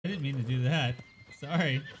didn't mean to do that.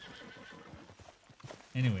 Sorry.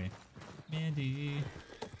 Anyway. Mandy.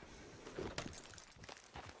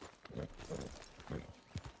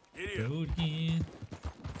 Road again.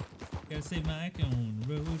 Gotta save Mike on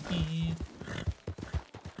the road again.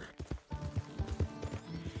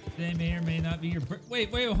 Today may or may not be your wait,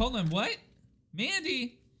 hold on, what?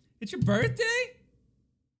 Mandy, it's your birthday?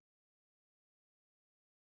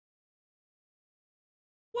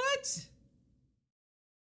 What?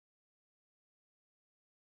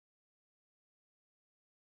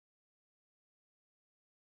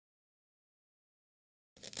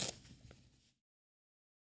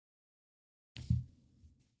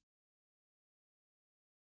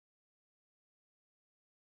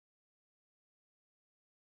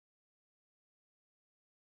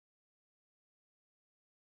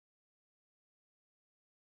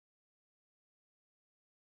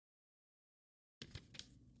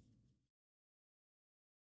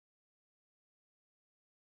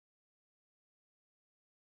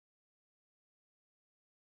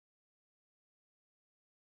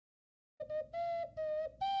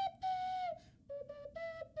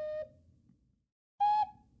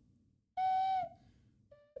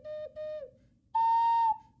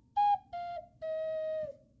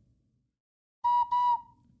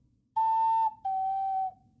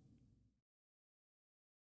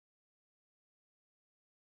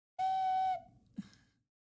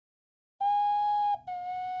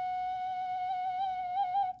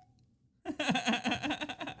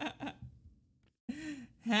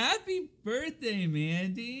 Happy birthday,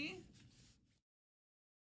 Mandy.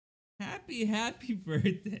 Happy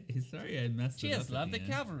birthday. Sorry I messed it up. Cheers, love. The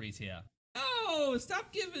cavalry's here. Oh,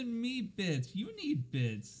 stop giving me bits. You need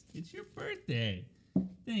bits. It's your birthday.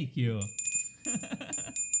 Thank you.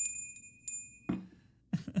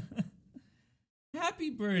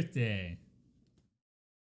 Happy birthday.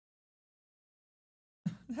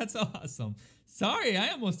 That's awesome. Sorry,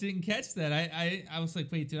 I almost didn't catch that. I was like,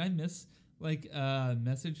 wait, did I miss like a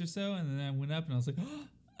message or so? And then I went up and I was like,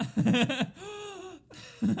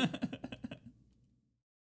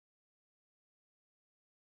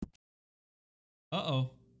 uh-oh.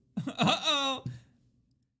 Uh-oh.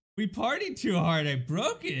 We partied too hard. I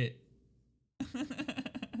broke it.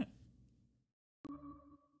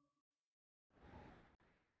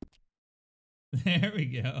 There we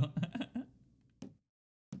go.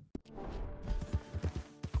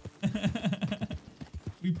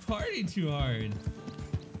 We partied too hard.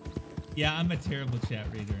 Yeah, I'm a terrible chat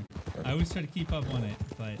reader. I always try to keep up on it,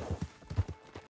 but